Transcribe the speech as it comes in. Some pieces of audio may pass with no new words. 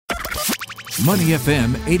Money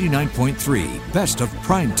FM 89.3, best of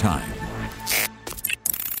prime time.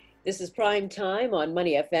 This is Prime Time on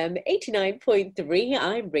Money FM 89.3.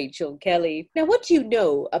 I'm Rachel Kelly. Now, what do you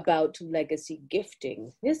know about legacy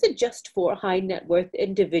gifting? Is it just for high net worth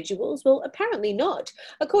individuals? Well, apparently not.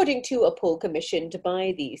 According to a poll commissioned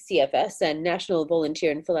by the CFS and National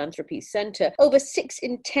Volunteer and Philanthropy Centre, over 6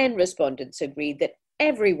 in 10 respondents agreed that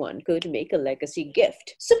everyone could make a legacy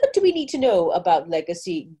gift. So what do we need to know about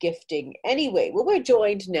legacy gifting anyway? Well, we're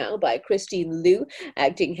joined now by Christine Liu,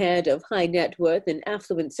 Acting Head of High Net Worth and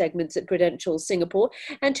Affluent Segments at Prudential Singapore,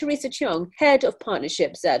 and Teresa Cheong, Head of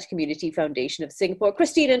Partnerships at Community Foundation of Singapore.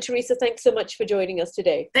 Christine and Teresa, thanks so much for joining us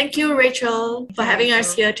today. Thank you, Rachel, for having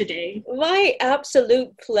us here today. My absolute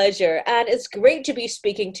pleasure. And it's great to be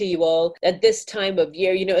speaking to you all at this time of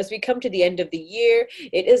year. You know, as we come to the end of the year,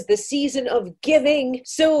 it is the season of giving.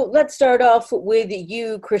 So let's start off with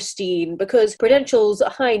you, Christine, because Prudential's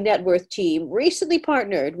high net worth team recently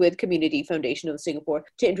partnered with Community Foundation of Singapore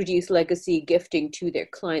to introduce legacy gifting to their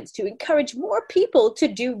clients to encourage more people to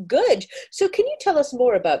do good. So can you tell us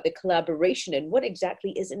more about the collaboration and what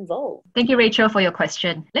exactly is involved? Thank you, Rachel, for your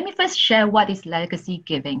question. Let me first share what is legacy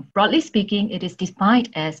giving. Broadly speaking, it is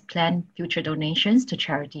defined as planned future donations to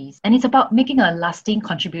charities, and it's about making a lasting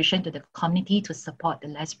contribution to the community to support the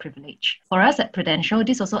less privileged. For us at Prudential,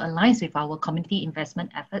 this also aligns with our community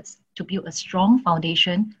investment efforts to build a strong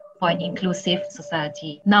foundation for an inclusive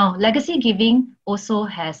society. Now, legacy giving also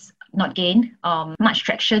has not gained much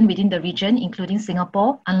traction within the region, including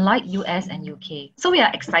Singapore, unlike US and UK. So we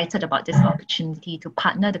are excited about this opportunity to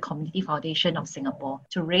partner the Community Foundation of Singapore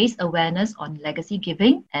to raise awareness on legacy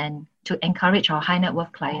giving and to encourage our high net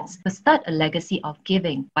worth clients to start a legacy of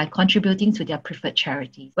giving by contributing to their preferred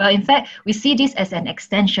charities. Well, in fact, we see this as an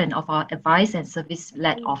extension of our advice and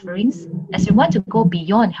service-led offerings, as we want to go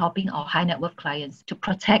beyond helping our high net worth clients to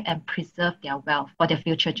protect and preserve their wealth for their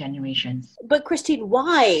future generations. But Christine,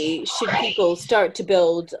 why should people start to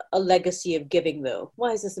build a legacy of giving though?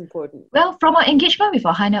 Why is this important? Well, from our engagement with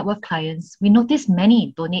our high net worth clients, we notice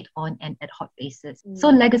many donate on an ad hoc basis. So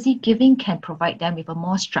legacy giving can provide them with a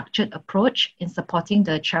more structured approach in supporting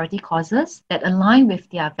the charity causes that align with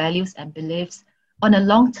their values and beliefs on a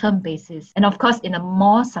long-term basis, and of course in a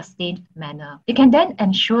more sustained manner. They can then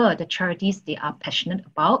ensure the charities they are passionate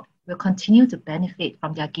about will continue to benefit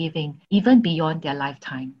from their giving even beyond their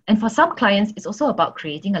lifetime. And for some clients, it's also about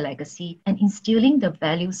creating a legacy and instilling the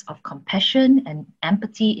values of compassion and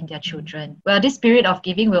empathy in their children. Well, this spirit of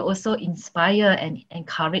giving will also inspire and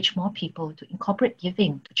encourage more people to incorporate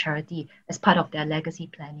giving to charity as part of their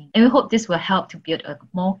legacy planning. And we hope this will help to build a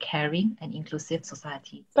more caring and inclusive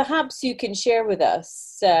society. Perhaps you can share with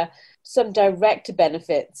us some direct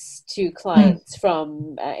benefits to clients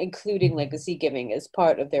from including legacy giving as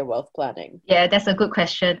part of their wealth planning? Yeah, that's a good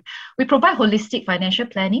question. We provide holistic financial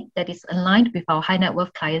planning that is aligned with our high net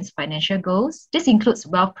worth clients' financial goals. This includes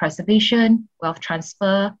wealth preservation, wealth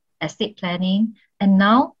transfer, estate planning, and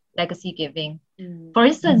now legacy giving. For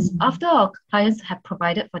instance, after our clients have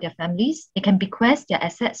provided for their families, they can bequest their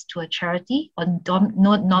assets to a charity or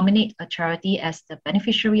nominate a charity as the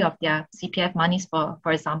beneficiary of their CPF monies, for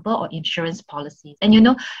example, or insurance policies. And you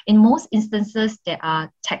know, in most instances, there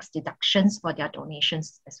are tax deductions for their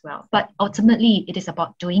donations as well. But ultimately, it is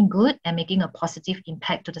about doing good and making a positive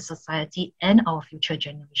impact to the society and our future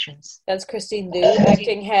generations. That's Christine Liu,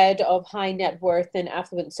 Acting Head of High Net Worth and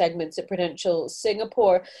Affluent Segments at Prudential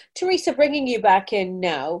Singapore. Teresa, bringing you back in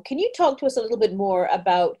now, can you talk to us a little bit more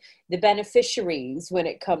about the beneficiaries when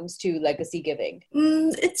it comes to legacy giving?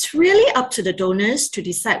 It's really up to the donors to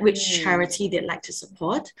decide which charity they'd like to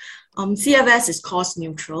support. CFS is cost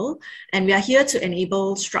neutral, and we are here to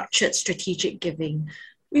enable structured strategic giving.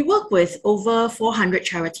 We work with over 400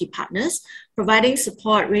 charity partners, providing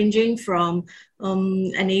support ranging from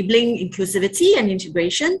enabling inclusivity and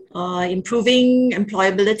integration, improving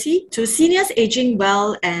employability, to seniors aging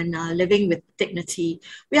well and living with dignity.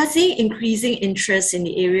 We are seeing increasing interest in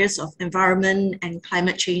the areas of environment and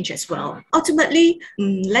climate change as well. Ultimately,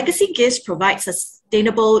 legacy gifts provide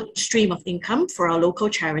sustainable stream of income for our local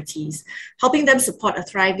charities, helping them support a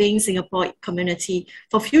thriving Singapore community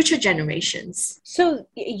for future generations. So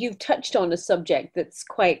you've touched on a subject that's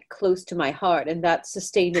quite close to my heart, and that's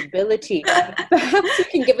sustainability. Perhaps you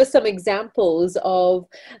can give us some examples of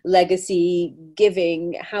legacy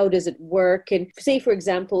giving. How does it work? And say, for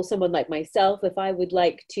example, someone like myself, if I would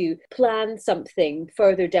like to plan something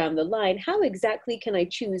further down the line, how exactly can I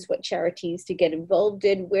choose what charities to get involved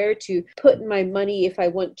in, where to put my money see if I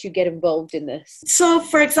want to get involved in this? So,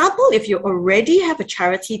 for example, if you already have a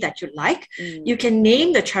charity that you like, you can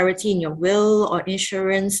name the charity in your will or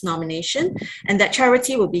insurance nomination, and that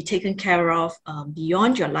charity will be taken care of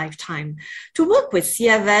beyond your lifetime. To work with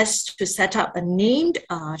CFS to set up a named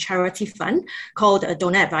charity fund called a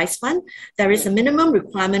Donor Advice Fund, there is a minimum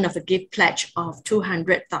requirement of a gift pledge of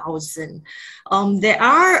 200,000. There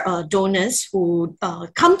are donors who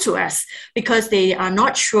come to us because they are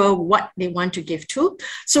not sure what they want to give to.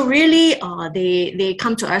 So really, they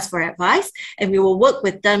come to us for advice, and we will work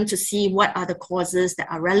with them to see what are the causes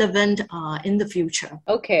that are relevant in the future.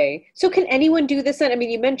 Okay. So can anyone do this? I mean,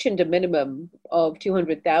 you mentioned a minimum of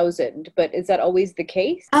 200,000, but is that always the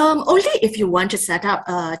case? Only if you want to set up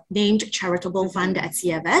a named charitable fund at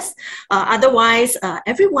CFS. Otherwise,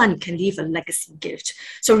 everyone can leave a legacy gift.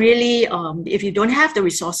 So really, if you don't have the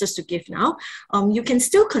resources to give now, you can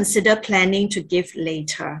still consider planning to give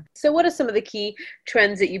later. So what are some of the key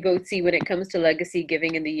trends that you both see when it comes to legacy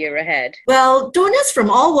giving in the year ahead? Well, donors from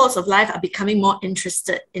all walks of life are becoming more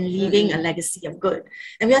interested in leaving a legacy of good.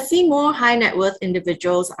 And we are seeing more high net worth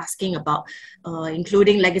individuals asking about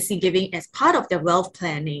including legacy giving as part of their wealth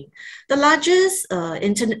planning. The largest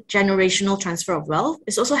intergenerational transfer of wealth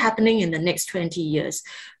is also happening in the next 20 years,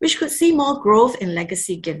 which could see more growth in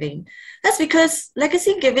legacy giving. That's because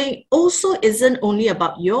legacy giving also isn't only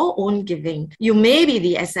about your own giving. You may be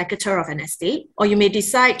the executor of an estate, or you may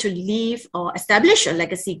decide to leave or establish a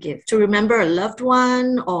legacy gift to remember a loved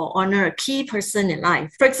one or honor a key person in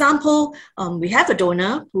life. For example, we have a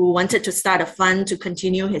donor who wanted to start a fund to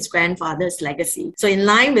continue his grandfather's legacy. So in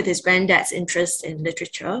line with his granddad's interest in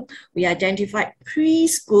literature, we identified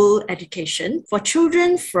preschool education for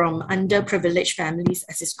children from underprivileged families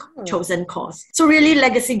as his chosen cause. So really,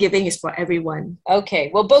 legacy giving is for everyone.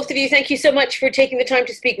 Okay. Well, both of you, thank you so much for taking the time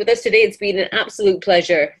to speak with us today. It's been an absolute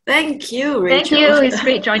pleasure. Thank you, Rachel. Thank you. It's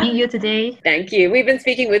great joining you today. Thank you. We've been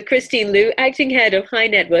speaking with Christine Liu, Acting Head of High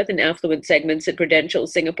Net Worth and Affluent Segments at Prudential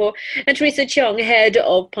Singapore, and Teresa Cheong, Head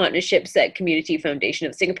of Partnerships at Community Foundation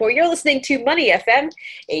of Singapore. You're listening to Money FM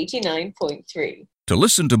 89.3. To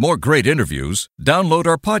listen to more great interviews, download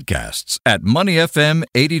our podcasts at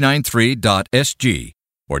moneyfm893.sg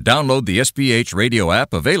or download the SPH radio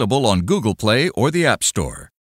app available on Google Play or the App Store.